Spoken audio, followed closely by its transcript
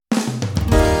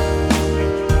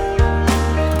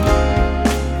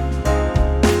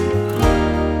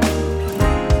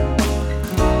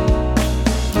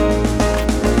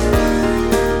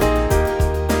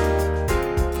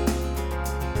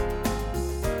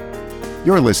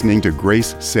You're listening to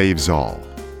Grace Saves All,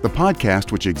 the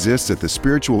podcast which exists at the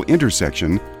spiritual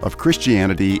intersection of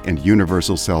Christianity and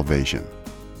universal salvation.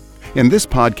 In this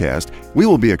podcast, we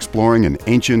will be exploring an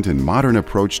ancient and modern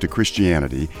approach to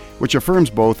Christianity which affirms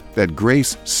both that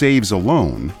grace saves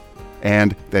alone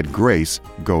and that grace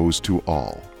goes to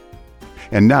all.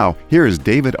 And now, here is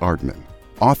David Artman,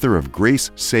 author of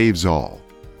Grace Saves All,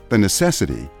 The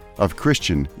Necessity of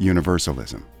Christian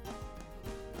Universalism.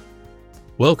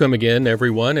 Welcome again,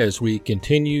 everyone, as we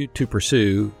continue to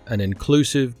pursue an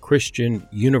inclusive Christian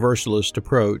universalist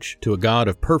approach to a God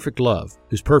of perfect love,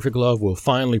 whose perfect love will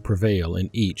finally prevail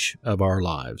in each of our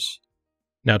lives.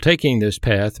 Now, taking this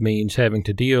path means having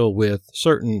to deal with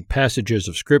certain passages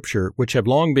of Scripture which have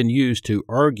long been used to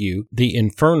argue the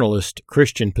infernalist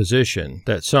Christian position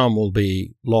that some will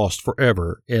be lost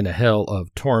forever in a hell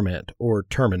of torment or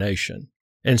termination.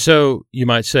 And so, you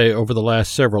might say, over the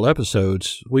last several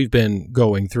episodes, we've been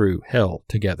going through hell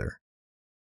together.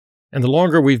 And the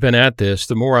longer we've been at this,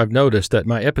 the more I've noticed that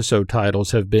my episode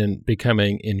titles have been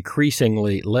becoming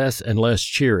increasingly less and less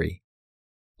cheery.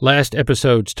 Last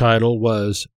episode's title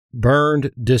was Burned,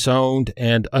 Disowned,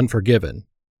 and Unforgiven,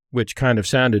 which kind of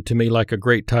sounded to me like a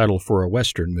great title for a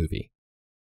Western movie.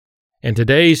 And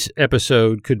today's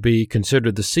episode could be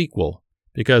considered the sequel,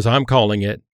 because I'm calling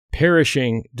it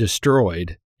Perishing,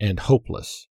 Destroyed, and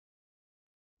Hopeless.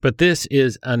 But this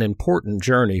is an important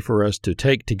journey for us to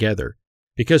take together,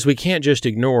 because we can't just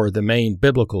ignore the main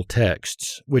biblical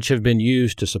texts which have been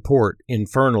used to support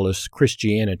infernalist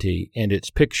Christianity and its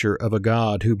picture of a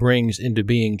God who brings into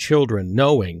being children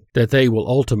knowing that they will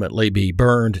ultimately be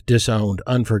burned, disowned,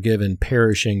 unforgiven,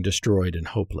 perishing, destroyed, and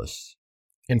hopeless.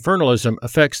 Infernalism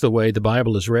affects the way the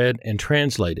Bible is read and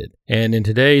translated, and in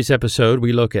today's episode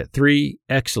we look at three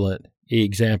excellent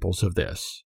examples of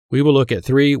this. We will look at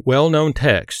three well-known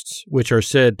texts which are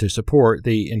said to support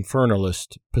the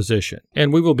infernalist position,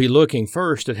 and we will be looking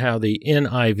first at how the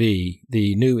NIV,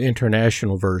 the New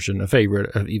International Version, a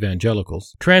favorite of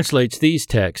evangelicals, translates these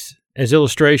texts as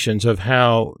illustrations of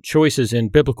how choices in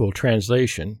biblical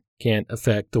translation can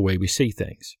affect the way we see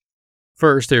things.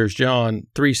 First, there's John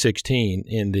 3:16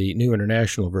 in the New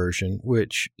International Version,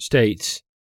 which states,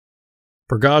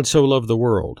 "For God so loved the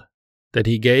world, that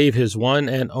he gave his one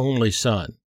and only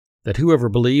Son, that whoever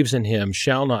believes in him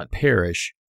shall not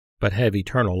perish, but have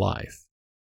eternal life."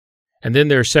 And then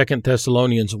there's 2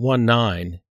 Thessalonians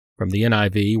 1:9 from the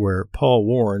NIV, where Paul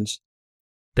warns,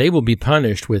 "They will be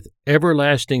punished with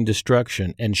everlasting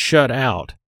destruction and shut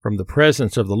out from the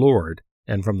presence of the Lord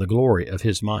and from the glory of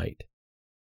his might."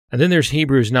 And then there's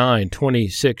Hebrews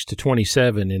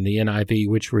 9:26-27 in the NIV,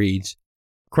 which reads,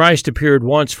 "Christ appeared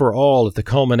once for all at the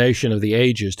culmination of the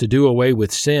ages to do away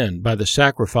with sin by the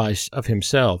sacrifice of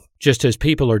himself, just as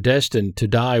people are destined to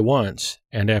die once,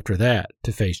 and after that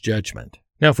to face judgment."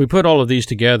 Now, if we put all of these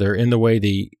together in the way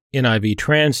the NIV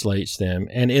translates them,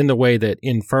 and in the way that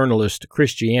infernalist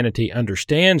Christianity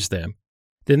understands them,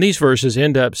 then these verses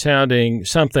end up sounding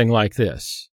something like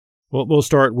this. Well, we'll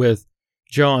start with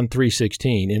John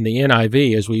 3:16 in the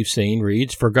NIV, as we've seen,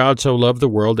 reads, "For God so loved the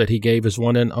world that he gave his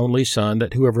one and only Son,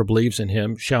 that whoever believes in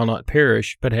him shall not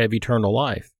perish, but have eternal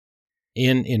life."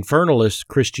 In infernalist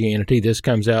Christianity, this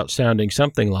comes out sounding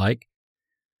something like,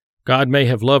 "God may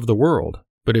have loved the world,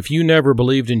 but if you never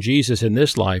believed in Jesus in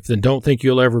this life, then don't think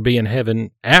you'll ever be in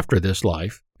heaven after this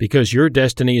life, because your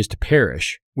destiny is to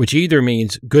perish," which either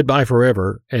means goodbye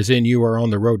forever, as in you are on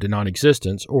the road to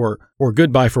non-existence, or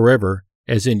goodbye forever,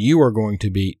 as in you are going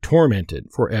to be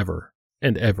tormented forever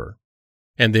and ever.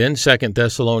 And then 2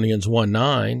 Thessalonians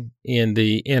 1:9 in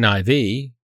the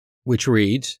NIV, which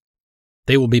reads,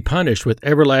 "They will be punished with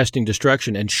everlasting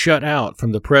destruction and shut out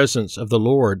from the presence of the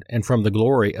Lord and from the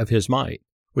glory of his might,"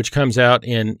 which comes out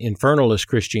in infernalist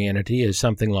Christianity as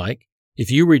something like, "If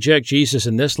you reject Jesus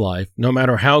in this life, no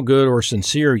matter how good or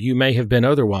sincere you may have been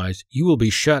otherwise, you will be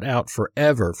shut out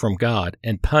forever from God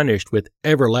and punished with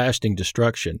everlasting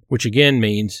destruction," which again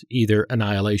means either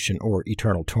annihilation or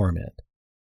eternal torment.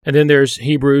 And then there's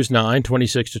Hebrews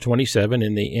 9:26-27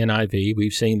 in the NIV.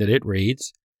 We've seen that it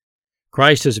reads,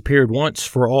 "Christ has appeared once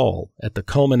for all at the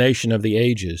culmination of the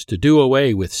ages to do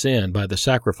away with sin by the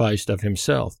sacrifice of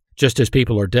himself, just as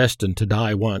people are destined to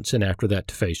die once and after that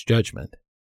to face judgment."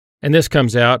 And this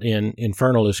comes out in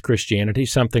infernalist Christianity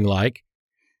something like,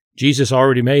 "Jesus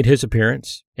already made his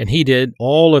appearance, and he did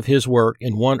all of his work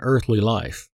in one earthly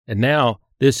life. And now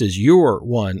this is your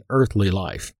one earthly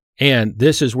life. And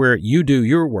this is where you do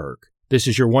your work. This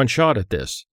is your one shot at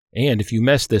this. And if you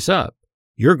mess this up,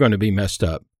 you're going to be messed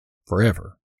up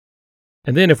forever."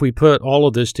 And then if we put all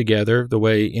of this together the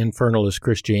way infernalist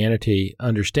Christianity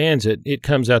understands it, it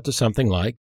comes out to something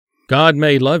like, God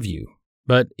may love you,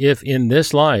 But if in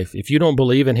this life, if you don't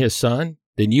believe in His Son,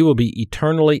 then you will be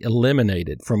eternally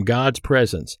eliminated from God's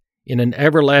presence in an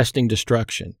everlasting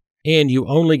destruction. And you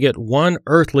only get one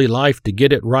earthly life to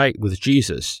get it right with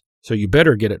Jesus, so you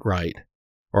better get it right,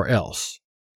 or else.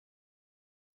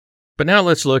 But now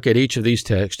let's look at each of these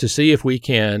texts to see if we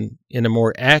can, in a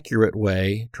more accurate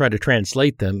way, try to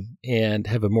translate them and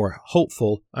have a more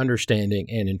hopeful understanding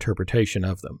and interpretation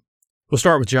of them. We'll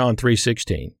start with John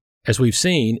 3:16. As we've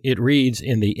seen, it reads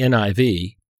in the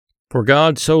NIV, "For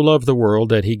God so loved the world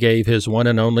that He gave His one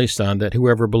and only Son, that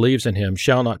whoever believes in Him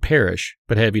shall not perish,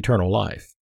 but have eternal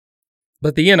life."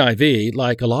 But the NIV,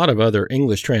 like a lot of other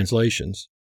English translations,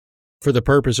 for the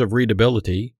purpose of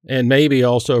readability, and maybe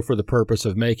also for the purpose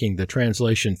of making the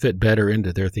translation fit better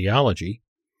into their theology,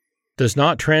 does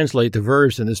not translate the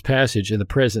verbs in this passage in the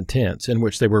present tense in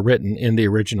which they were written in the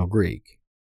original Greek.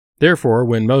 Therefore,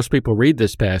 when most people read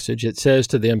this passage, it says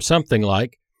to them something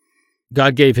like,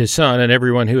 God gave His Son, and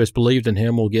everyone who has believed in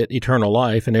Him will get eternal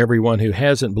life, and everyone who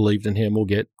hasn't believed in Him will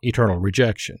get eternal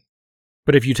rejection.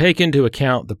 But if you take into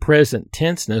account the present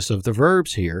tenseness of the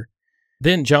verbs here,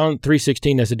 then John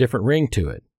 3:16 has a different ring to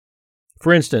it.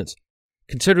 For instance,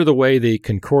 consider the way the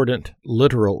Concordant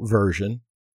Literal Version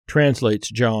translates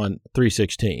John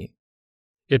 3:16.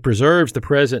 It preserves the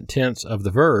present tense of the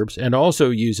verbs and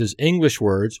also uses English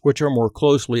words which are more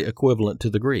closely equivalent to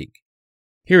the Greek.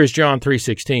 Here is John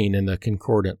 3:16 in the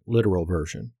Concordant Literal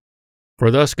Version.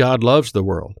 "For thus God loves the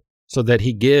world, so that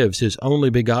He gives His only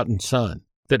begotten Son,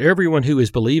 that everyone who is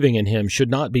believing in Him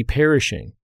should not be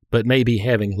perishing, but may be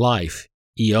having life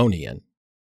Eonian."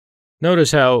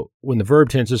 Notice how, when the verb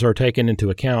tenses are taken into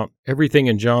account, everything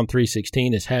in John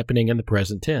 3:16 is happening in the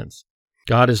present tense.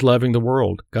 God is loving the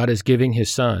world. God is giving His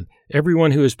Son.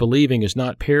 Everyone who is believing is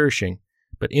not perishing,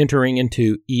 but entering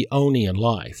into Eonian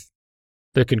life.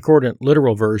 The Concordant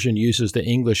Literal Version uses the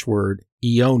English word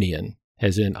Eonian,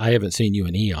 as in I haven't seen you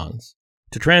in eons,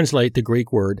 to translate the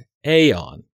Greek word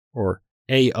aeon, or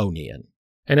aeonian.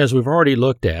 And as we've already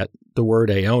looked at the word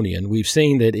aeonian, we've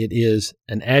seen that it is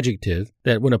an adjective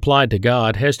that, when applied to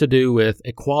God, has to do with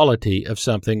a quality of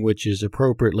something which is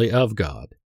appropriately of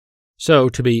God. So,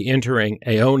 to be entering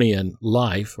aeonian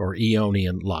life, or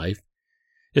Eonian life,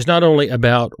 is not only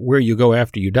about where you go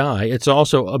after you die, it's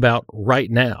also about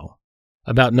right now,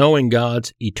 about knowing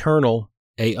God's eternal,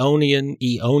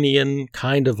 Eonian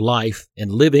kind of life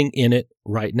and living in it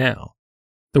right now.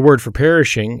 The word for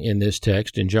perishing in this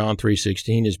text in John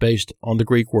 3:16 is based on the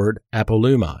Greek word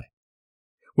apolumai,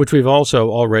 which we've also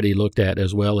already looked at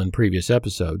as well in previous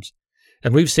episodes,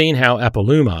 and we've seen how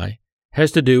apolumai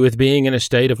has to do with being in a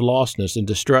state of lostness and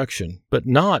destruction, but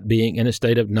not being in a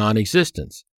state of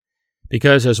non-existence.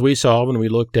 Because as we saw when we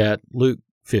looked at Luke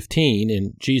 15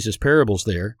 in Jesus' parables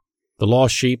there, the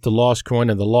lost sheep, the lost coin,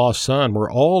 and the lost son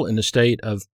were all in a state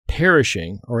of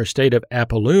perishing or a state of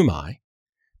apolumai,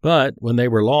 but when they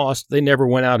were lost, they never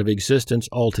went out of existence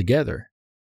altogether.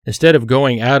 Instead of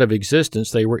going out of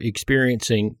existence, they were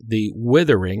experiencing the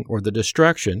withering or the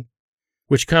destruction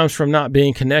which comes from not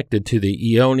being connected to the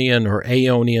Eonian or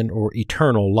Aeonian or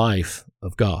eternal life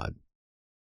of God.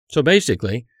 So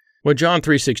basically, what John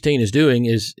 3:16 is doing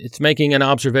is it's making an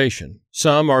observation.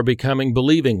 Some are becoming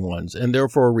believing ones and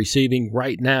therefore receiving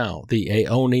right now the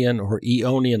Aeonian or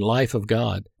Eonian life of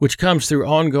God, which comes through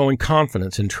ongoing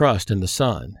confidence and trust in the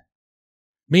Son.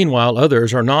 Meanwhile,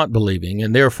 others are not believing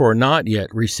and therefore not yet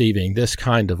receiving this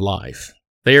kind of life.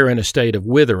 They are in a state of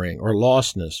withering or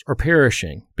lostness or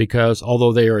perishing because,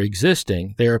 although they are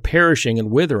existing, they are perishing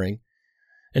and withering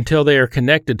until they are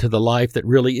connected to the life that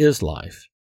really is life.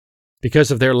 Because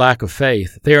of their lack of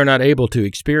faith, they are not able to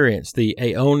experience the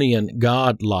Aeonian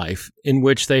God life in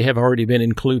which they have already been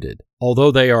included.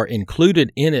 Although they are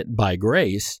included in it by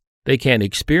grace, they can't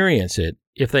experience it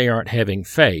if they aren't having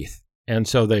faith, and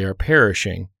so they are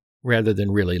perishing rather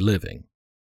than really living.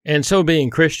 And so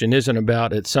being Christian isn't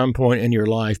about at some point in your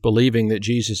life believing that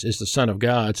Jesus is the Son of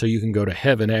God so you can go to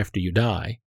heaven after you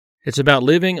die. It's about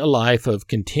living a life of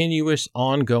continuous,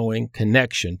 ongoing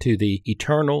connection to the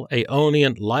eternal,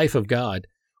 Aeonian life of God,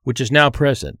 which is now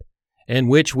present, and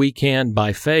which we can,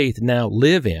 by faith, now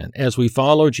live in as we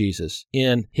follow Jesus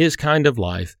in His kind of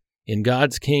life in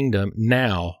God's kingdom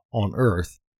now on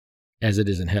earth as it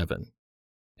is in heaven.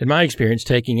 In my experience,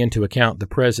 taking into account the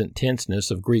present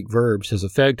tenseness of Greek verbs has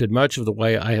affected much of the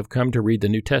way I have come to read the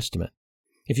New Testament.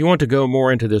 If you want to go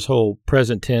more into this whole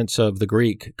present tense of the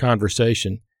Greek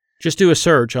conversation, just do a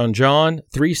search on John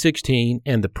 3:16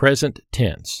 and the present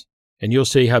tense, and you'll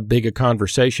see how big a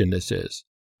conversation this is.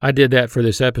 I did that for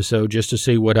this episode just to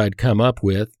see what I'd come up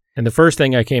with, and the first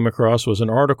thing I came across was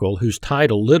an article whose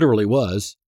title literally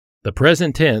was, "The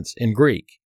Present Tense in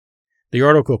Greek." The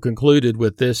article concluded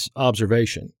with this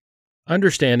observation: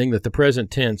 understanding that the present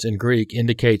tense in Greek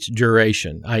indicates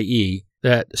duration, i.e.,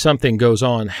 that something goes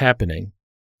on happening,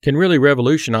 can really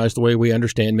revolutionize the way we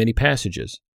understand many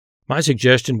passages. My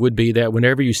suggestion would be that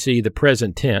whenever you see the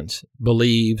present tense,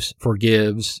 believes,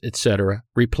 forgives, etc.,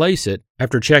 replace it,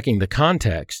 after checking the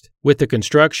context, with the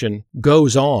construction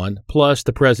goes on plus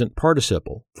the present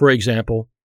participle. For example,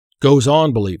 goes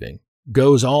on believing,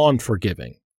 goes on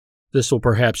forgiving. This will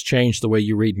perhaps change the way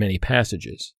you read many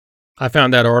passages. I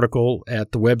found that article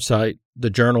at the website, the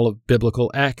Journal of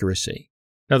Biblical Accuracy.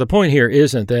 Now, the point here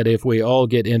isn't that if we all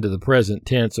get into the present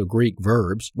tense of Greek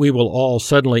verbs, we will all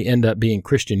suddenly end up being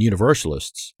Christian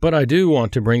universalists. But I do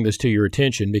want to bring this to your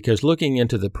attention because looking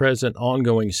into the present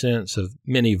ongoing sense of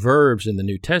many verbs in the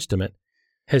New Testament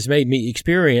has made me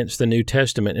experience the New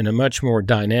Testament in a much more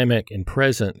dynamic and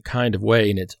present kind of way,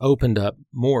 and it's opened up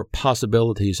more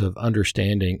possibilities of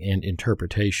understanding and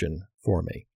interpretation for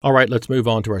me. All right, let's move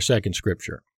on to our second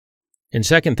scripture. In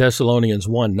 2 Thessalonians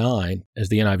 1:9, as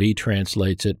the NIV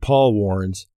translates it, Paul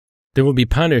warns, "They will be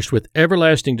punished with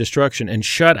everlasting destruction and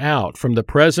shut out from the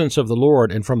presence of the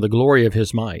Lord and from the glory of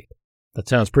His might." That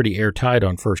sounds pretty airtight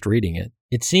on first reading it.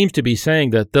 It seems to be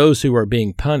saying that those who are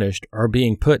being punished are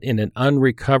being put in an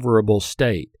unrecoverable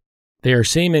state. They are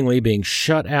seemingly being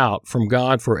shut out from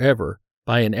God forever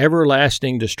by an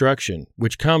everlasting destruction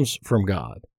which comes from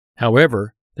God.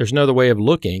 However, there's another way of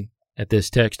looking at this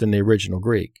text in the original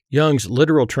Greek. Young's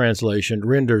literal translation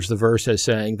renders the verse as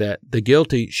saying that the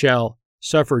guilty shall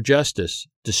suffer justice,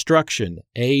 destruction,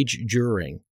 age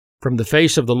during, from the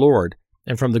face of the Lord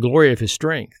and from the glory of His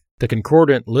strength. The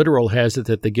concordant literal has it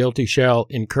that the guilty shall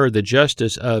incur the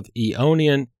justice of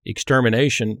aeonian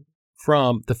extermination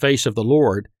from the face of the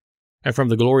Lord and from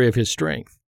the glory of His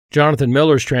strength. Jonathan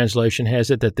Miller's translation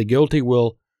has it that the guilty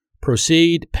will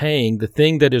proceed paying the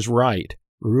thing that is right,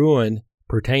 ruin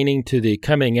pertaining to the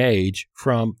coming age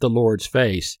from the Lord's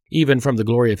face, even from the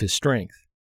glory of His strength.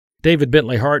 David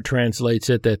Bentley Hart translates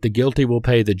it that the guilty will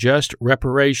pay the just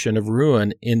reparation of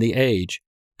ruin in the age,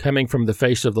 coming from the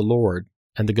face of the Lord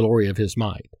and the glory of His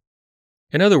might.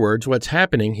 In other words, what's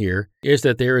happening here is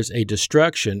that there is a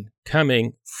destruction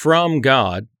coming from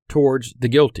God towards the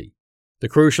guilty. The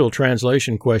crucial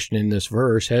translation question in this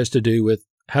verse has to do with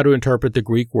how to interpret the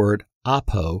Greek word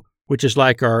apo, which is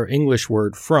like our English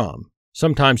word from.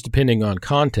 Sometimes, depending on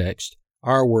context,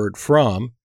 our word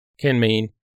from can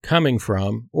mean coming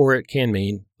from, or it can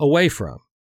mean away from.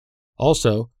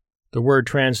 Also, the word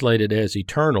translated as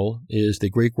eternal is the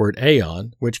Greek word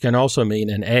aeon, which can also mean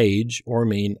an age or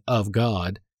mean of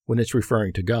God when it's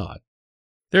referring to God.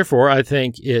 Therefore, I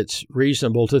think it's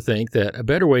reasonable to think that a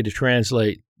better way to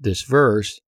translate this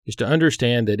verse is to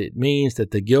understand that it means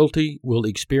that the guilty will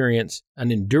experience an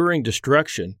enduring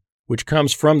destruction which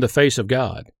comes from the face of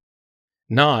God,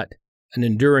 not an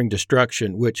enduring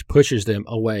destruction which pushes them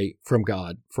away from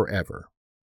God forever.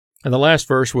 And the last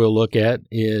verse we'll look at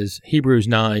is Hebrews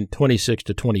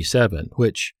 9:26-27,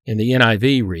 which in the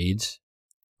NIV reads,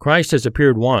 "Christ has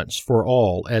appeared once for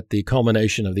all at the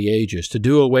culmination of the ages to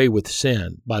do away with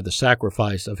sin by the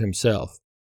sacrifice of Himself,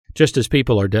 just as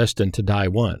people are destined to die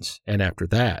once, and after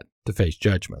that to face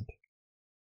judgment."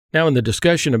 Now, in the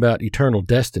discussion about eternal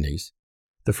destinies,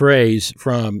 the phrase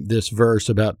from this verse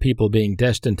about people being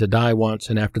destined to die once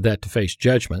and after that to face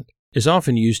judgment is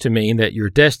often used to mean that your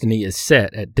destiny is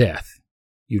set at death.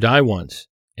 You die once,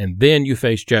 and then you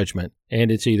face judgment,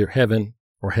 and it's either heaven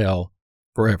or hell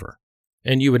forever.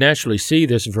 And you would naturally see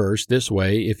this verse this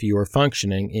way if you are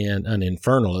functioning in an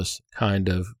infernalist kind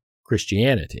of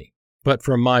Christianity. But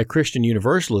from my Christian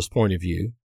Universalist point of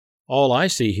view, all I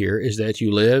see here is that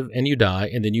you live and you die,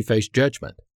 and then you face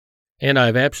judgment. And I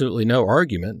have absolutely no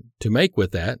argument to make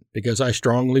with that, because I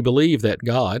strongly believe that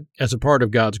God, as a part of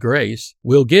God's grace,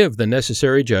 will give the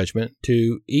necessary judgment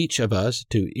to each of us,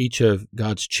 to each of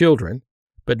God's children,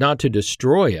 but not to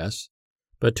destroy us,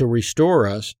 but to restore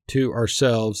us to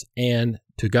ourselves and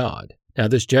to God. Now,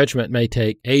 this judgment may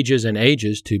take ages and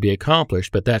ages to be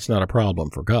accomplished, but that's not a problem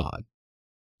for God.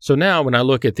 So now, when I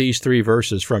look at these three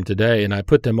verses from today and I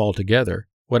put them all together,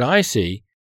 what I see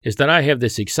is that I have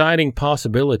this exciting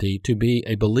possibility to be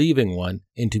a believing one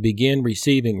and to begin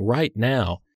receiving right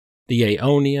now the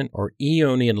aeonian or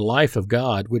eonian life of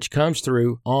God, which comes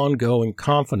through ongoing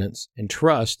confidence and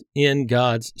trust in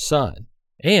God's Son.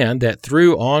 And that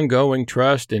through ongoing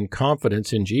trust and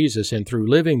confidence in Jesus and through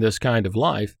living this kind of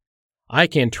life, I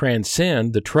can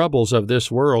transcend the troubles of this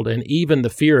world and even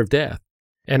the fear of death.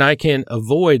 And I can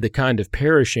avoid the kind of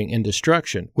perishing and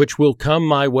destruction which will come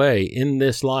my way in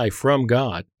this life from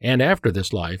God and after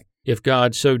this life, if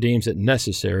God so deems it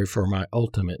necessary for my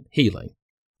ultimate healing.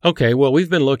 Okay, well, we've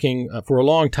been looking for a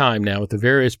long time now at the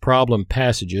various problem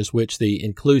passages which the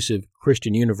inclusive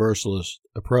Christian Universalist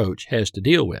approach has to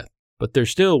deal with. But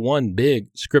there's still one big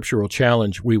scriptural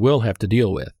challenge we will have to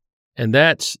deal with, and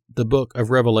that's the book of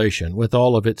Revelation with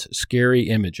all of its scary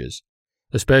images,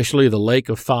 especially the lake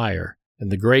of fire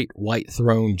and the great white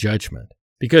throne judgment.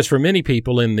 Because for many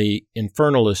people in the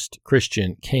infernalist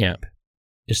Christian camp,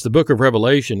 it's the book of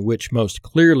Revelation which most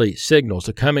clearly signals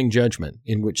a coming judgment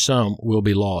in which some will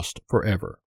be lost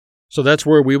forever. So that's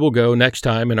where we will go next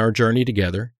time in our journey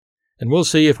together, and we'll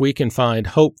see if we can find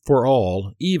hope for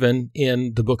all, even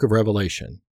in the book of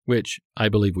Revelation, which I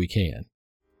believe we can.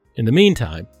 In the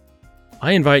meantime,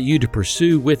 I invite you to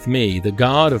pursue with me the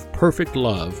God of perfect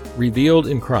love revealed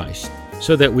in Christ,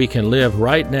 so that we can live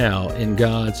right now in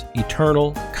God's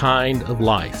eternal kind of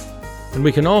life. And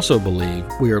we can also believe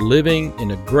we are living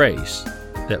in a grace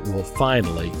that will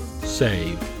finally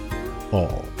save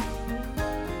all.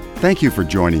 Thank you for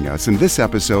joining us in this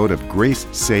episode of Grace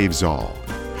Saves All.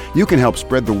 You can help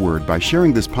spread the word by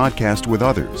sharing this podcast with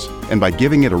others and by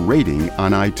giving it a rating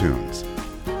on iTunes.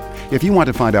 If you want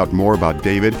to find out more about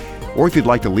David, or if you'd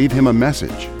like to leave him a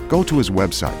message, go to his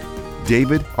website,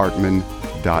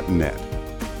 davidartman.net.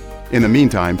 In the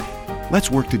meantime,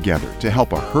 let's work together to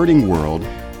help a hurting world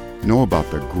know about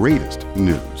the greatest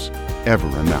news ever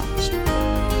announced.